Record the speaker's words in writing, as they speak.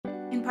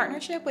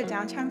partnership with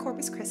Downtown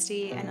Corpus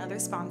Christi and other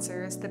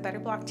sponsors, the Better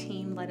Block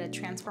team led a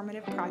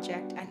transformative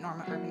project at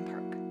Norma Urban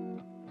Park.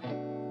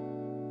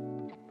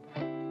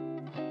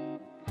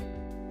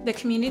 The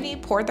community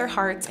poured their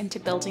hearts into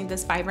building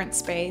this vibrant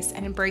space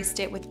and embraced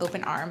it with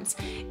open arms.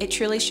 It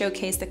truly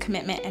showcased the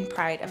commitment and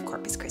pride of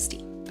Corpus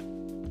Christi.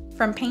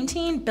 From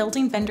painting,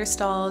 building vendor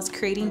stalls,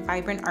 creating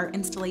vibrant art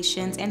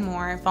installations, and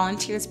more,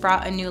 volunteers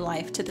brought a new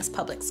life to this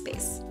public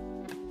space.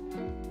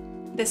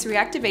 This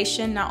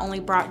reactivation not only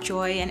brought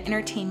joy and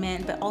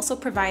entertainment, but also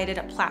provided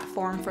a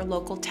platform for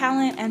local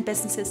talent and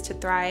businesses to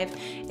thrive.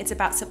 It's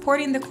about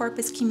supporting the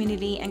Corpus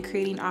community and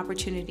creating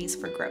opportunities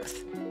for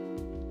growth.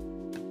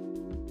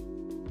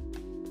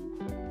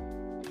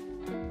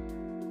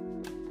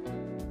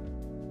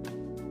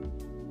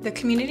 The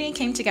community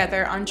came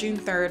together on June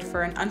 3rd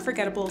for an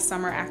unforgettable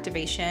summer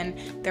activation.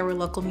 There were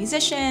local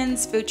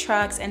musicians, food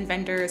trucks, and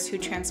vendors who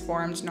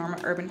transformed Norma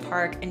Urban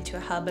Park into a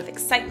hub of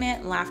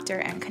excitement, laughter,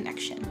 and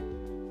connection.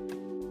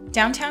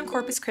 Downtown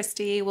Corpus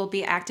Christi will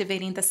be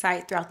activating the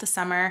site throughout the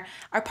summer.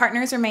 Our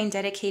partners remain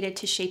dedicated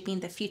to shaping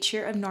the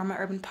future of Norma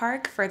Urban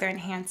Park, further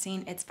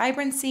enhancing its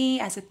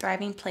vibrancy as a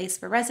thriving place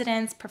for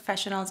residents,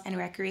 professionals, and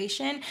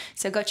recreation.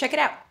 So go check it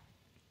out.